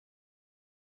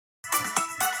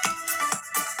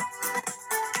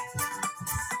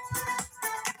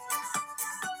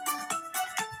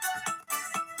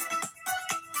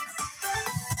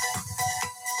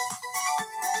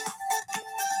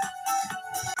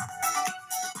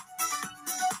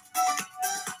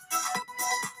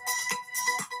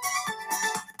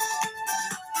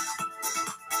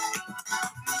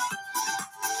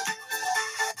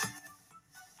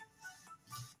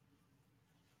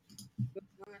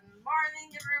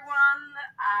morning, everyone.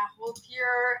 I hope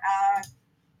you're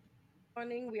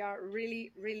morning. We are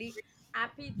really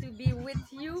happy to be with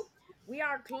you. We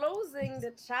are closing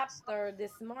the chapter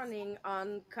this morning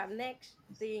on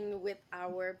connecting with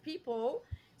our people.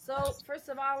 So, first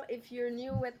of all, if you're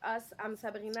new with us, I'm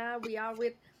Sabrina. We are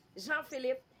with Jean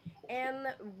Philippe, and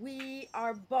we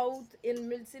are both in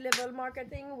multi level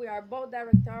marketing. We are both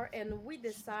director, and we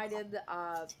decided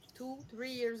 2 3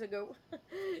 years ago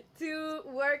to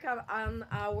work on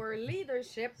our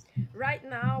leadership. Right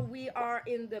now, we are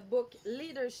in the book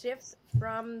Leadershift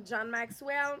from John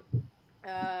Maxwell.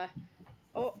 Uh,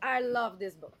 oh, I love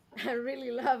this book. I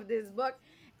really love this book.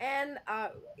 And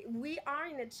we are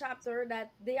in a chapter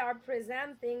that they are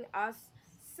presenting us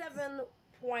 7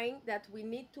 points that we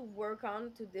need to work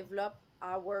on to develop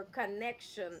our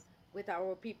connection with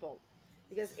our people.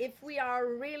 Because if we are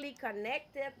really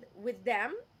connected with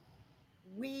them,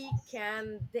 we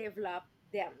can develop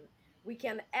them, we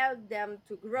can help them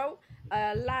to grow.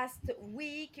 Last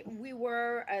week we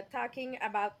were talking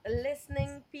about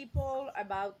listening people,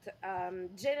 about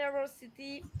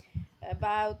generosity,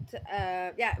 about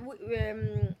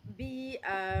be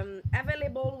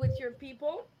available with your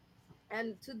people.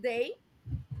 And today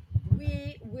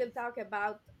we will talk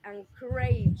about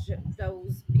encourage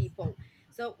those people.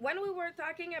 So when we were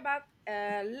talking about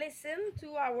listen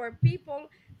to our people,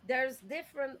 there's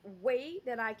different way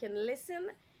that I can listen.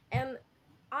 And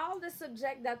all the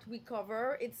subject that we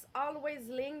cover, it's always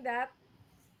linked that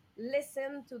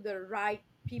listen to the right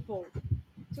people.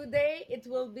 Today it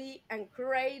will be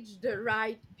encourage the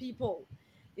right people.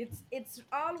 It's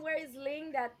always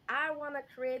linked that I want to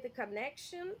create a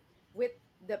connection with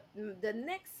the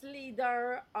next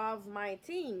leader of my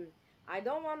team. I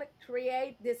don't want to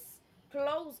create this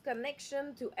close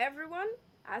connection to everyone.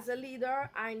 As a leader,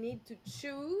 I need to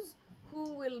choose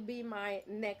who will be my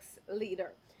next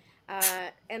leader.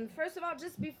 And first of all,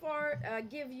 just before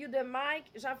give you the mic,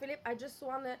 Jean-Philippe, I just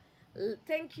want to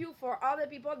thank you for all the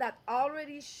people that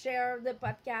already share the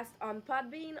podcast on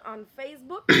Podbean, on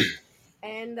Facebook.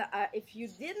 And if you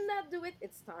did not do it,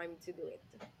 it's time to do it.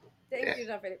 Thank you,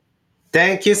 Jean-Philippe.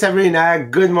 Thank you, Sabrina.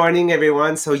 Good morning,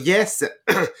 everyone. So, yes,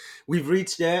 we've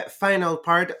reached the final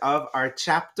part of our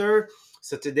chapter.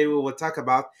 So, today we will talk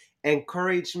about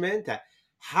encouragement,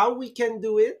 how we can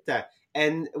do it,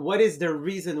 and what is the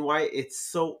reason why it's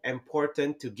so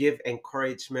important to give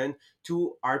encouragement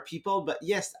to our people. But,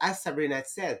 yes, as Sabrina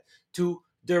said, to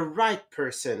the right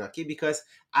person, okay? Because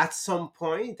at some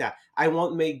point, I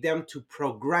won't make them to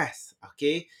progress,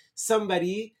 okay?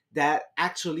 Somebody that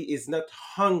actually is not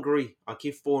hungry,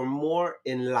 okay, for more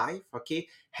in life, okay,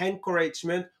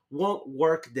 encouragement won't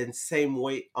work the same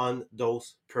way on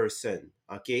those person,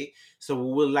 okay. So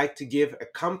we would like to give a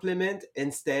compliment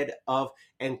instead of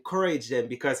encourage them,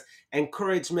 because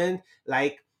encouragement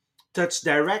like touch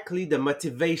directly the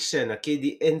motivation, okay,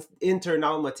 the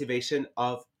internal motivation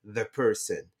of the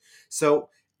person. So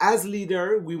as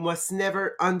leader, we must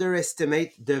never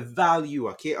underestimate the value,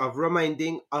 okay, of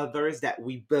reminding others that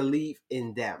we believe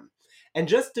in them. And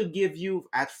just to give you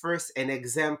at first an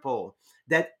example,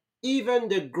 that even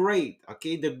the great,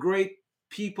 okay, the great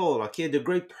people, okay, the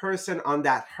great person on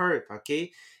that earth,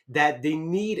 okay, that they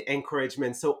need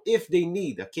encouragement. So if they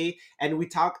need, okay, and we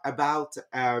talk about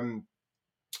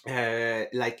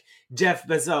like Jeff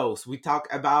Bezos, we talk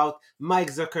about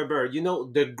Mike Zuckerberg,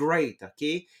 the great,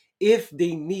 okay? If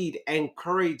they need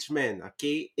encouragement,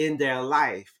 okay, in their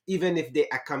life, even if they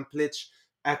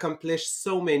accomplish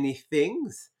so many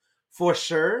things, for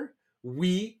sure,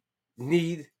 we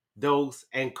need those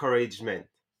encouragement,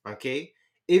 okay?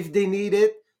 If they need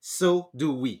it, so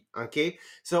do we, okay?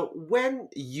 So when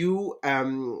you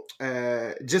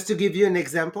just to give you an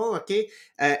example, okay,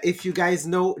 if you guys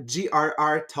know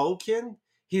G.R.R. Tolkien,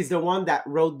 he's the one that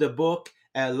wrote the book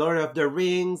Lord of the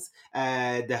Rings,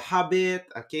 The Hobbit.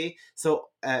 Okay, so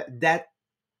that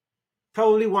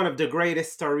probably one of the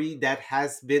greatest story that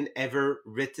has been ever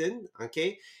written.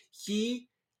 Okay, he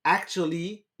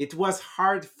actually, it was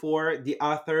hard for the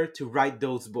author to write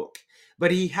those books,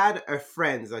 but he had a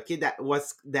friend, okay, that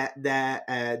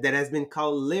has been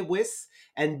called Lewis,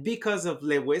 and because of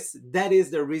Lewis, that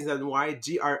is the reason why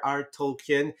G.R.R.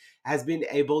 Tolkien has been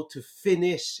able to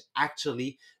finish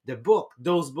actually the book,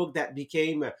 those books that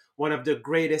became one of the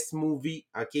greatest movie,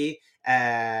 okay,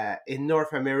 in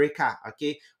North America.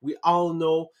 Okay, we all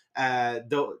know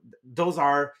those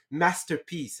are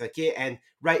masterpiece, okay. And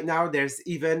right now there's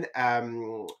even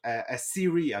a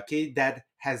series, okay, that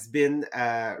has been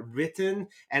written,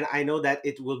 and I know that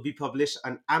it will be published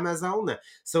on Amazon.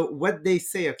 So what they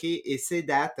say, okay, is say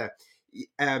that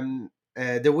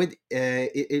the way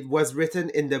it was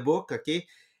written in the book, okay,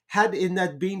 Had it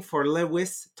not been for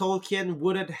Lewis, Tolkien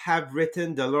wouldn't have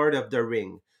written The Lord of the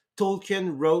Ring.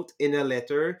 Tolkien wrote in a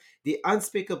letter, "The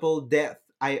unspeakable debt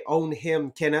I own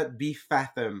him cannot be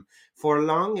fathomed. For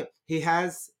long he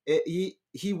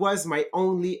was my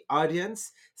only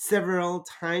audience. Several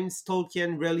times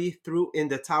Tolkien really threw in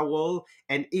the towel,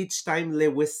 and each time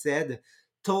Lewis said,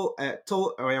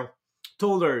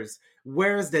 Tollers,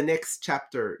 where's the next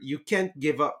chapter? You can't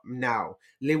give up now."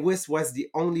 Lewis was the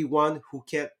only one who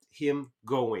kept him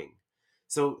going.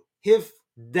 So if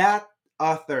that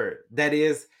author that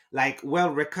is like well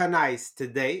recognized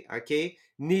today, okay,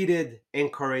 needed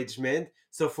encouragement,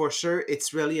 so for sure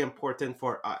it's really important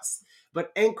for us.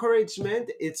 But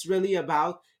encouragement, it's really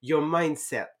about your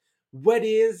mindset. What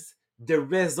is the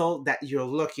result that you're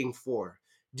looking for?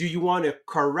 Do you want to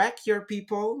correct your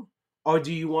people or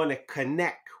do you want to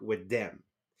connect with them?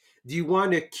 Do you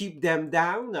want to keep them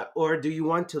down or do you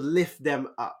want to lift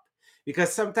them up?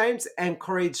 Because sometimes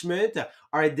encouragement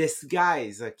are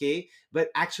disguised, okay?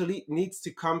 But actually it needs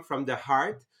to come from the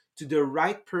heart to the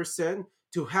right person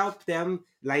to help them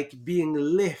like being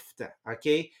lifted,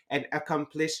 okay? And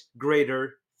accomplish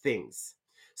greater things.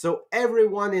 So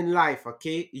everyone in life,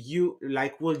 okay, you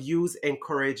like will use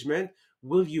encouragement.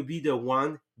 Will you be the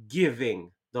one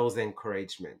giving those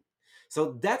encouragement?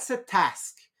 So that's a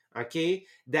task, okay,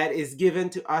 that is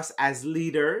given to us as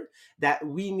leader, that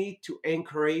we need to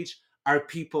encourage our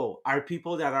people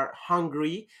that are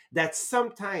hungry, that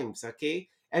sometimes, okay,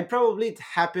 and probably it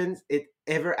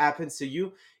ever happens to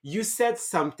you. You said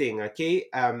something, okay,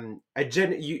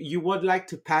 you would like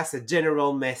to pass a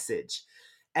general message,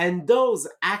 and those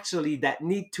actually that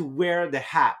need to wear the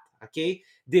hat, okay,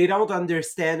 they don't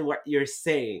understand what you're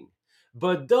saying.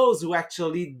 But those who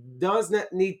actually does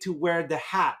not need to wear the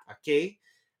hat, okay,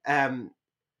 um,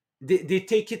 they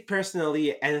take it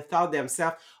personally and thought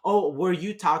themselves, oh, were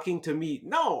you talking to me?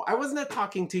 No, I was not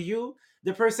talking to you.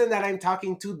 The person that I'm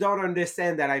talking to don't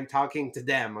understand that I'm talking to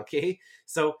them, okay?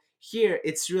 So here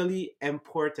it's really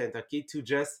important, okay, to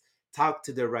just talk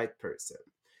to the right person.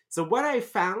 So what I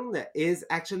found is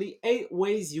actually 8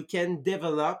 ways you can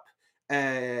develop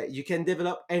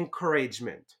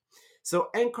encouragement.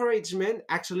 So encouragement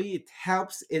actually it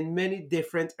helps in many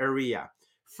different areas.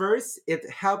 First, it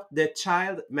helped the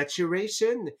child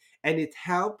maturation and it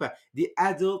helped the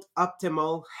adult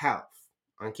optimal health.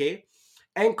 Okay?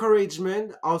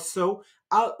 Encouragement also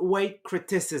outweigh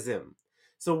criticism.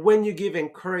 So when you give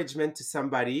encouragement to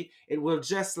somebody, it will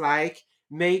just like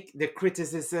make the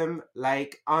criticism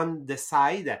like on the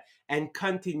side and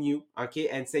continue, okay,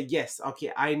 and say, yes,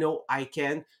 okay, I know I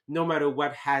can, no matter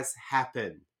what has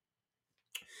happened.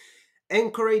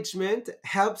 Encouragement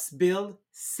helps build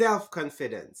self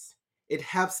confidence. It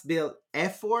helps build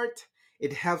effort.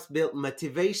 It helps build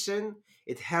motivation.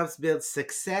 It helps build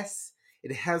success.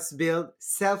 It helps build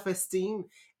self esteem.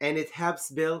 And it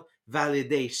helps build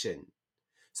validation.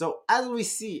 So, as we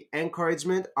see,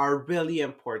 encouragement are really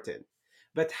important.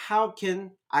 But how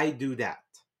can I do that?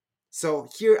 So,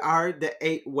 here are the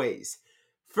 8 ways.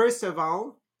 First of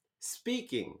all,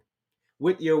 speaking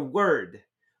with your word,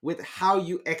 with how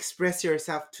you express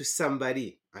yourself to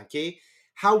somebody, okay?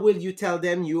 How will you tell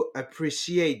them you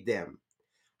appreciate them?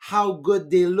 How good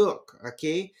they look,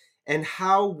 okay? And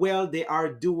how well they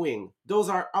are doing. Those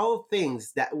are all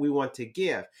things that we want to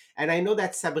give. And I know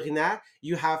that Sabrina,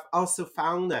 you have also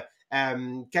found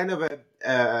kind of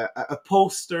a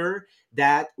poster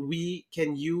that we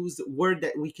can use, word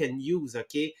that we can use,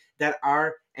 okay, that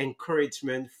are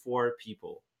encouragement for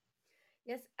people.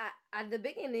 Yes, at the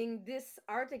beginning, this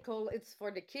article it's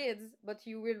for the kids, but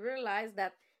you will realize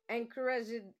that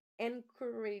encouraging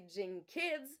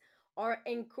kids or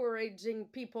encouraging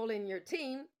people in your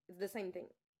team is the same thing.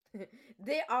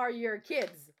 They are your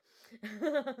kids.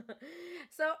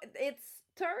 So it's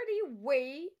 30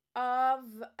 way of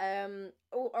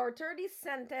or 30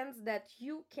 sentence that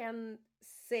you can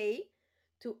say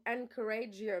to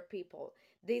encourage your people.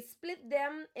 They split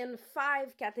them in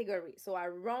 5 categories. So I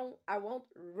won't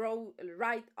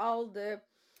write all the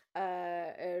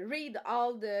read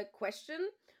all the question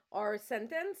or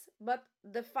sentence, but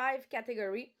the 5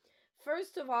 category.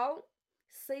 First of all,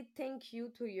 say thank you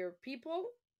to your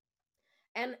people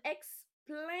and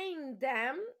explain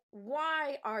them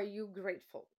why are you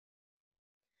grateful.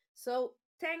 So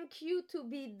thank you to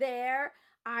be there.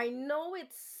 I know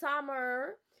it's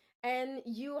summer and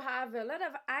you have a lot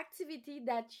of activity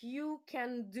that you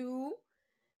can do,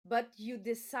 but you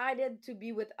decided to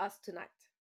be with us tonight.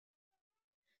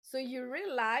 So you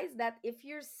realize that if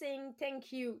you're saying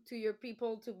thank you to your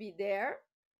people to be there,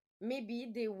 maybe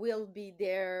they will be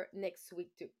there next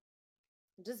week too.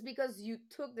 Just because you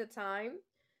took the time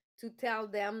to tell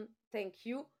them thank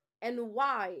you and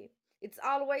why. It's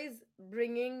always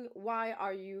bringing why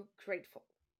are you grateful.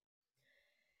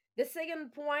 The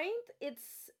second point,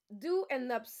 it's do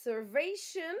an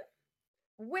observation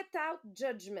without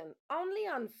judgment, only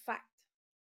on fact.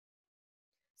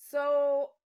 So,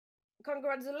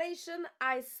 congratulations,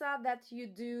 I saw that you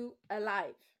do a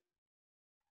live.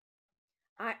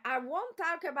 I won't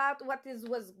talk about what is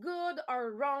was good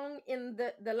or wrong in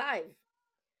the live.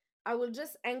 I will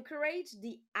just encourage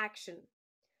the action.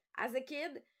 As a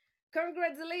kid,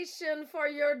 congratulations for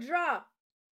your draw.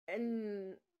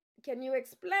 And can you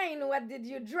explain what did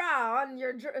you draw on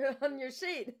your on your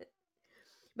sheet?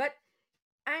 But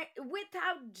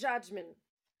without judgment.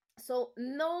 So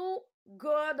no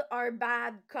good or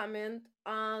bad comment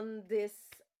on this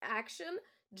action.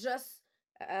 Just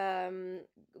um,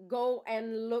 go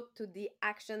and look to the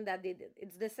action that they did.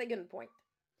 It's the second point.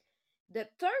 The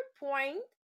third point,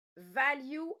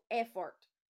 value effort.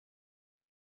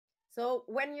 So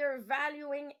when you're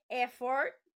valuing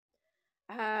effort,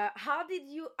 how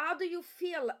do you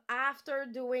feel after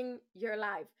doing your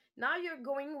life? Now you're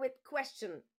going with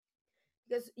question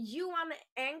because you want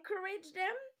to encourage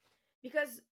them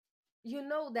because you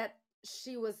know that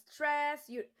she was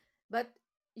stressed but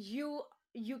you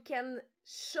you can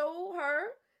show her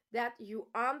that you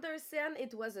understand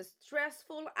it was a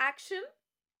stressful action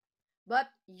but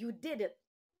you did it,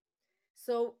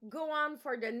 so go on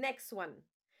for the next one.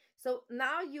 So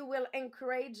now you will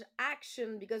encourage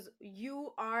action because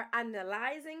you are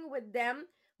analyzing with them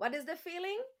what is the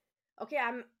feeling. Okay,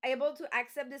 I'm able to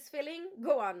accept this feeling,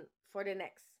 go on for the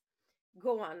next,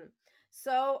 go on.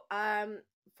 So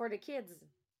for the kids,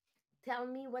 tell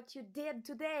me what you did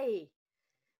today,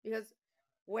 because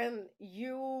when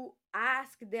you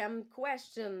ask them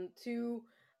question to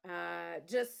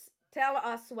just tell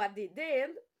us what they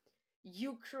did,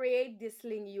 you create this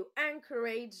link, you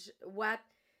encourage what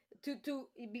to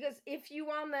because if you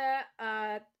want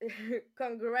to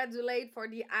congratulate for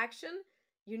the action,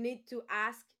 you need to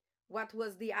ask what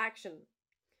was the action.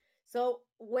 So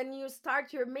when you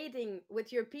start your meeting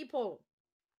with your people,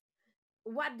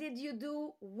 what did you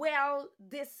do well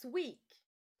this week?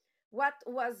 What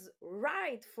was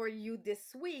right for you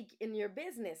this week in your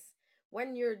business?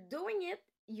 When you're doing it,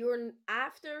 you're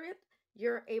after it,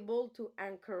 you're able to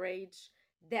encourage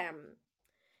them.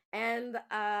 And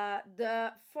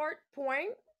the fourth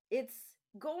point, it's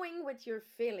going with your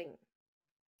feeling,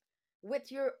 with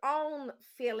your own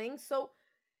feeling. So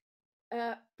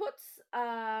put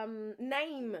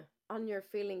name on your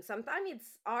feeling. Sometimes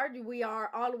it's hard. We are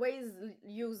always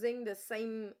using the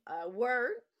same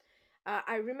word.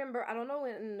 I remember, I don't know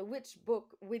in which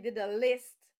book we did a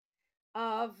list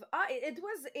of, it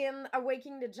was in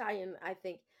Awakening the Giant, I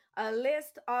think, a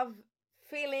list of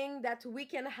feeling that we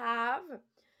can have,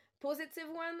 positive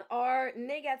one or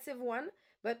negative one,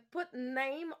 but put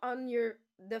name on your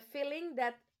the feeling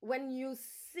that when you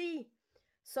see.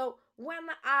 So when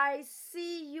I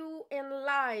see you in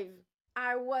live,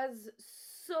 I was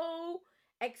so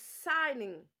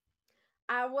exciting,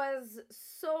 I was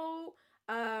so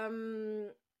um,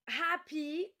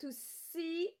 happy to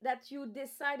see that you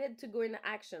decided to go in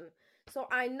action. So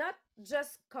I not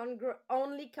just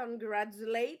only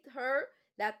congratulate her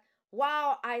that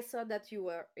wow, I saw that you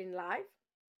were in live,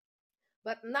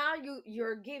 but now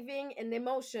you're giving an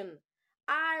emotion.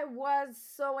 I was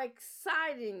so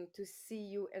exciting to see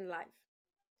you in life.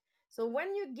 So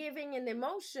when you're giving an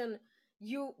emotion,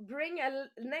 you bring a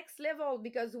next level,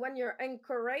 because when you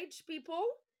encourage people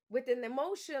with an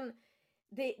emotion,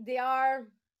 they are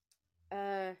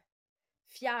uh,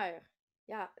 fier.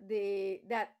 Yeah, they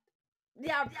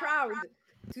are proud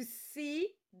to see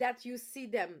that you see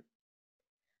them.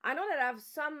 I know that I have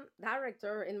some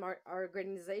director in my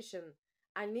organization.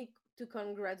 I need to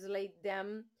congratulate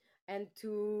them and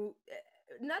to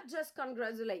not just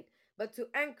congratulate, but to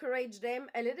encourage them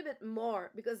a little bit more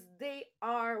because they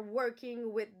are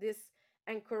working with this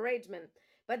encouragement.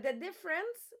 But the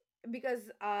difference, because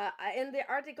in the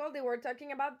article they were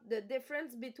talking about the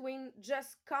difference between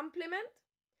just compliment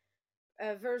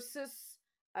versus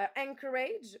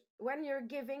encourage. When you're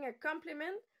giving a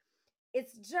compliment,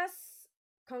 it's just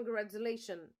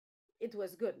congratulation, it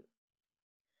was good.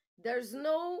 There's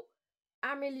no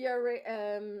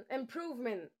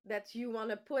improvement that you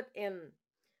want to put in.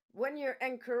 When you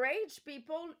encourage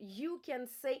people, you can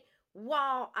say,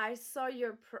 wow, I saw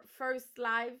your first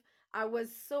live, I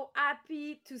was so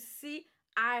happy to see,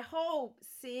 I hope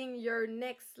seeing your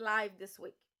next live this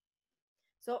week.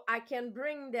 So I can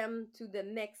bring them to the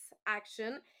next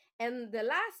action. And the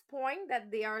last point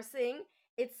that they are saying,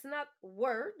 it's not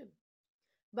word,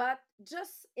 but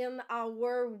just in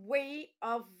our way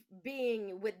of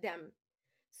being with them.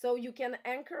 So you can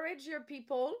encourage your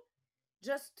people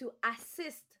just to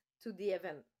assist to the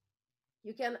event.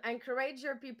 You can encourage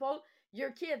your people,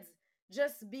 your kids,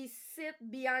 just be sit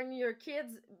behind your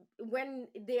kids when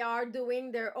they are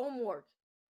doing their homework.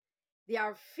 They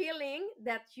are feeling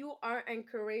that you are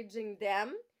encouraging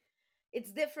them.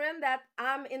 It's different that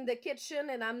I'm in the kitchen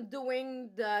and I'm doing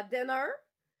the dinner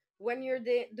when you're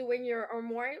doing your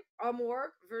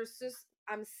homework versus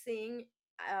I'm sitting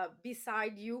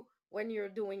beside you when you're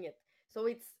doing it. So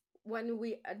it's when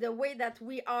we the way that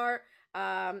we are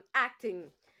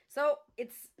acting. So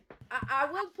it's I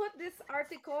will put this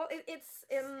article. It's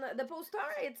in the poster.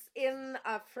 It's in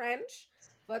French,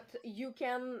 but you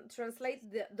can translate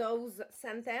those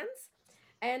sentence.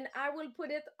 And I will put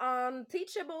it on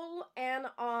Teachable and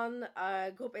on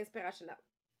Groupe Inspirationnel.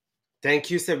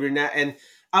 Thank you, Sabrina. And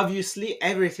obviously,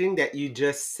 everything that you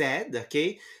just said,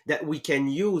 okay, that we can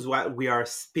use while we are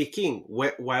speaking,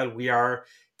 while we are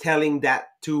telling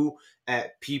that to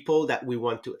people that we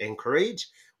want to encourage.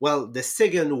 Well, the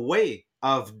second way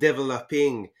of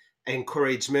developing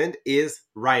encouragement is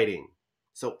writing.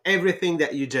 So everything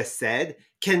that you just said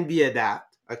can be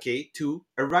adapted, okay, to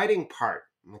a writing part.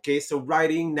 Okay, so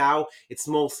writing now, it's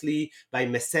mostly by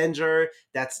messenger.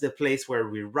 That's the place where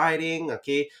we're writing,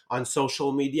 okay, on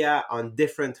social media, on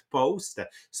different posts.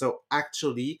 So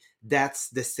actually, that's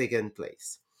the second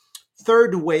place.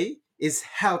 Third way is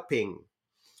helping.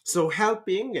 So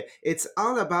helping, it's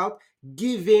all about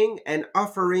giving and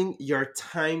offering your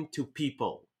time to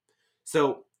people.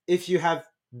 So if you have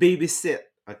babysit,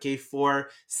 okay, for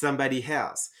somebody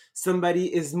else,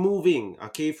 somebody is moving,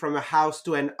 okay, from a house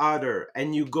to another,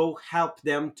 and you go help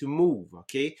them to move,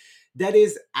 okay, that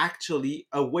is actually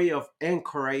a way of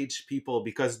encourage people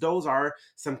because those are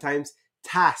sometimes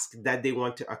tasks that they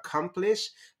want to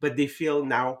accomplish, but they feel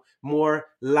now more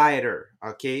lighter,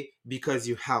 okay, because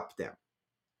you help them.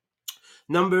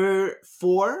 Number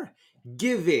four,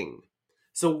 giving.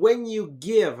 So when you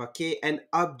give, okay, an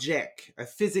object, a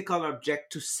physical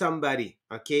object to somebody,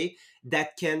 okay,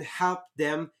 that can help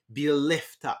them be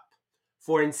lifted up.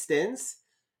 For instance,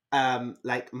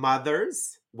 like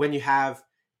mothers, when you have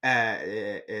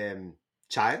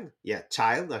child, yeah,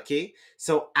 child, okay.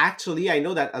 So actually, I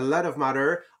know that a lot of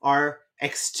mother are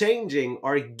exchanging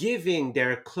or giving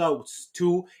their clothes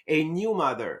to a new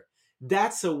mother.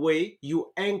 That's a way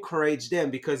you encourage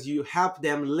them because you help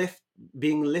them lift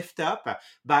being lifted up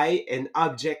by an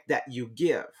object that you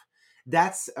give.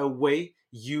 That's a way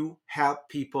you help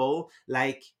people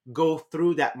like go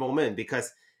through that moment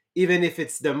because even if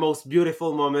it's the most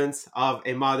beautiful moments of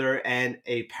a mother and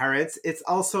a parent, it's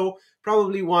also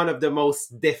probably one of the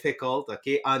most difficult,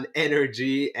 okay, on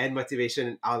energy and motivation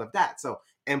and all of that. So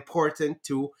important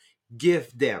to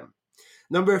give them.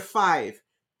 Number five,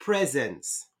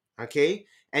 presence. Okay.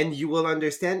 And you will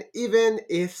understand, even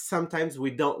if sometimes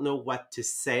we don't know what to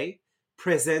say,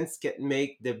 presence can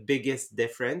make the biggest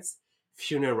difference.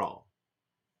 Funeral.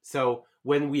 So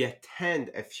when we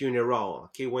attend a funeral,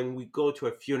 okay, when we go to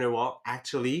a funeral,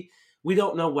 actually, we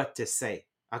don't know what to say.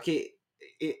 Okay,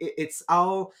 it's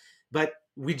all, but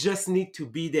we just need to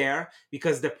be there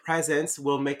because the presence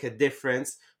will make a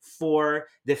difference for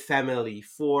the family,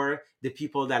 for the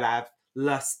people that have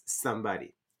lost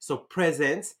somebody. So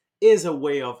presence is a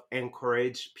way of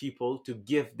encourage people to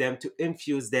give them to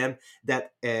infuse them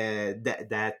that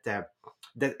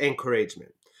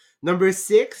encouragement. Number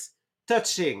six,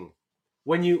 touching.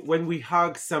 When we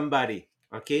hug somebody,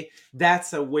 okay,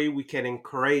 that's a way we can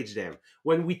encourage them.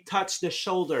 When we touch the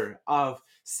shoulder of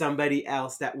somebody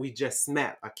else that we just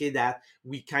met, okay, that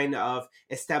we kind of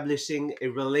establishing a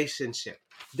relationship,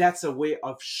 that's a way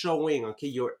of showing, okay,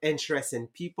 your interest in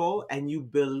people and you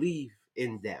believe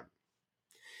in them.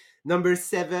 Number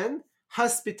seven,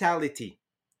 hospitality.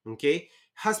 Okay.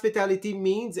 Hospitality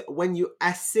means when you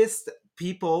assist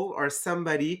people or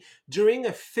somebody during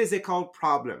a physical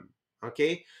problem.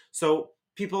 Okay. So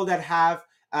people that have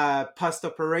post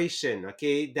operation,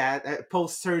 okay, that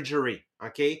post surgery,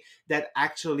 okay, that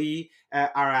actually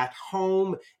are at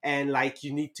home and like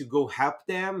you need to go help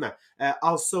them.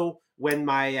 Also, when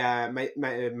my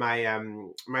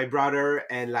brother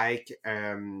and like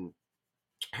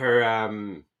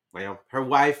her her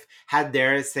wife had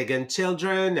their second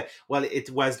children. Well, it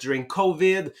was during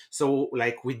COVID, so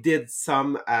like we did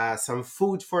some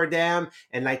food for them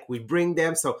and like we bring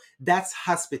them. So that's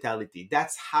hospitality.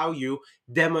 That's how you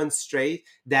demonstrate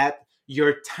that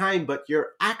your time but your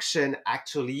action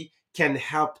actually can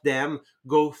help them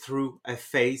go through a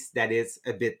phase that is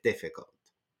a bit difficult.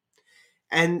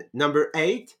 And number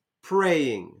eight,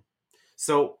 praying.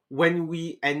 So when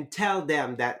we and tell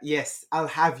them that yes, I'll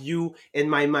have you in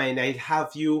my mind, I'll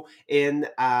have you in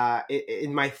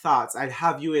my thoughts, I'll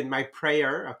have you in my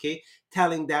prayer. Okay,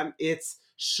 telling them, it's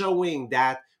showing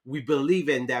that we believe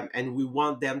in them and we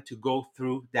want them to go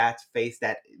through that phase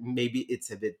that maybe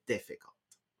it's a bit difficult.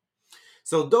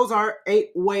 So those are 8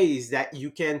 ways that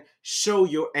you can show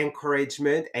your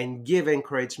encouragement and give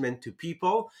encouragement to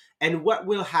people. And what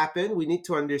will happen, we need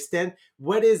to understand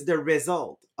what is the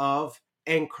result of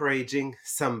encouraging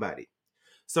somebody.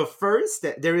 So first,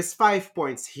 there is 5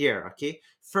 points here, okay?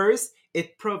 First,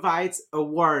 it provides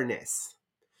awareness.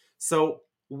 So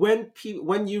when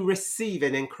you receive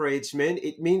an encouragement,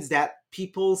 it means that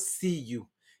people see you,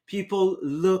 people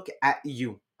look at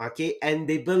you, okay, and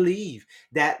they believe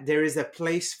that there is a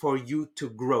place for you to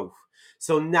grow.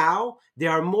 So now they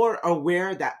are more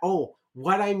aware that, oh,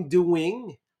 what I'm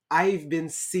doing, I've been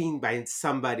seen by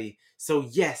somebody. So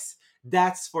yes,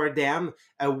 that's for them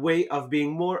a way of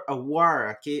being more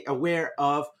aware, okay, aware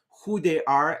of who they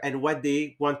are and what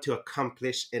they want to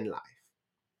accomplish in life.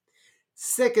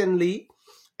 Secondly,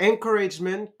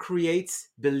 encouragement creates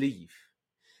belief.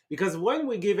 Because when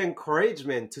we give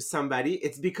encouragement to somebody,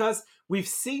 it's because we've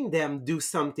seen them do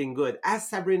something good. As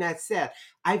Sabrina said,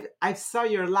 I saw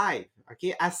your live.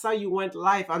 Okay, I saw you went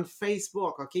live on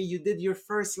Facebook. Okay, you did your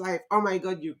first live. Oh my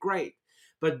God, you're great.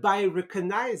 But by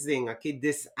recognizing, okay,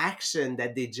 this action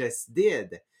that they just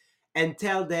did, and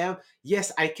tell them,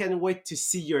 yes, I can't wait to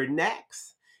see your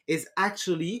next, is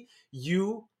actually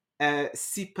you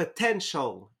see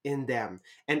potential in them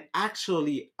and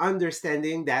actually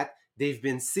understanding that they've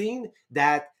been seen,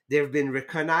 that they've been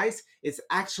recognized. It's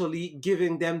actually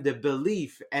giving them the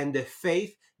belief and the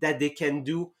faith that they can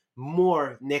do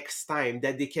more next time,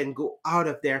 that they can go out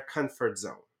of their comfort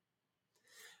zone.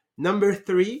 Number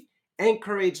three,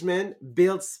 encouragement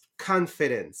builds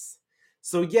confidence.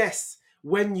 So, yes,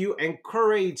 when you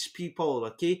encourage people,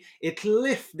 okay, it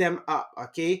lifts them up,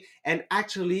 okay, and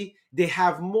actually they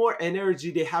have more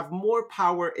energy, they have more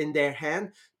power in their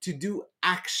hand to do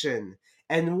action.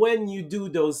 And when you do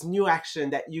those new action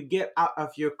that you get out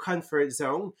of your comfort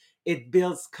zone, it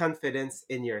builds confidence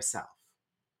in yourself.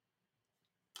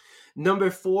 Number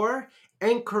four,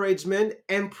 encouragement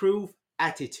improve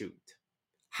attitude.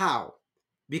 How?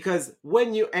 Because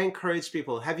when you encourage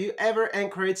people, have you ever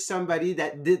encouraged somebody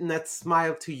that did not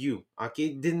smile to you?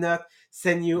 Okay, did not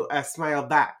send you a smile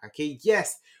back? Okay,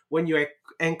 yes, when you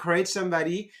encourage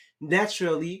somebody,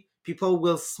 naturally people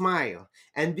will smile.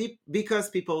 And because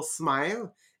people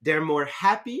smile, they're more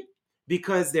happy.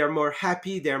 Because they're more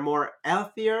happy, they're more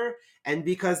healthier. And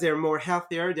because they're more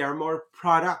healthier, they're more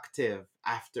productive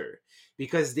after,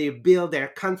 because they build their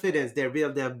confidence, they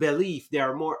build their belief, they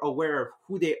are more aware of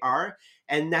who they are.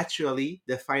 And naturally,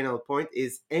 the final point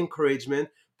is encouragement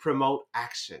promote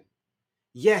action.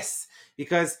 Yes,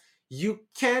 because you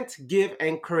can't give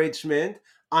encouragement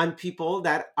on people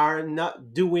that are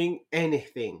not doing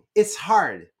anything. It's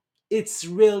hard. It's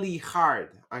really hard.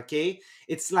 Okay.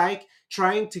 It's like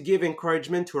trying to give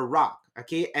encouragement to a rock.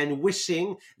 Okay. And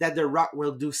wishing that the rock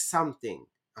will do something.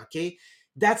 Okay.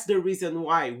 That's the reason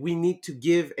why we need to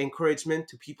give encouragement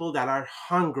to people that are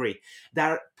hungry,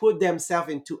 that put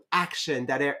themselves into action,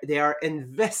 that they are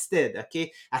invested,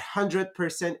 okay,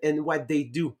 100% in what they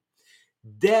do.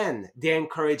 Then the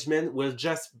encouragement will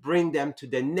just bring them to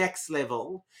the next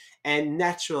level, and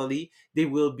naturally they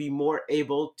will be more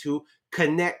able to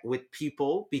connect with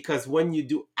people, because when you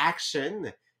do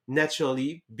action,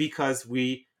 naturally, because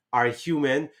we are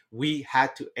human, we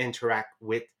had to interact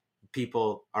with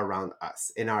people around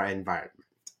us in our environment.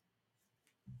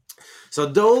 So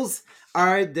those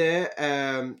are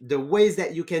the ways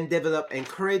that you can develop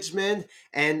encouragement,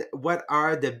 and what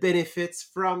are the benefits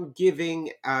from giving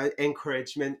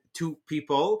encouragement to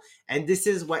people. And this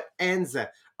is what ends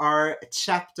our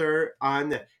chapter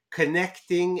on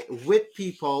connecting with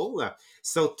people.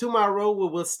 So tomorrow we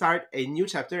will start a new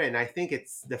chapter, and I think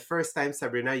it's the first time,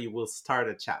 Sabrina, you will start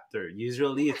a chapter.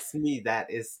 Usually it's me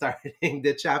that is starting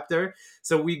the chapter.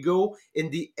 So we go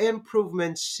in the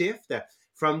improvement shift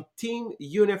from team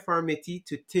uniformity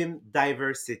to team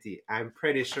diversity. I'm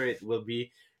pretty sure it will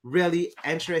be really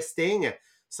interesting.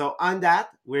 So, on that,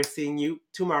 we're seeing you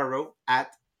tomorrow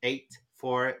at 8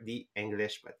 for the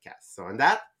English podcast. So, on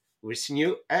that, wishing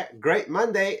you a great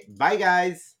Monday. Bye,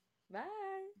 guys. Bye.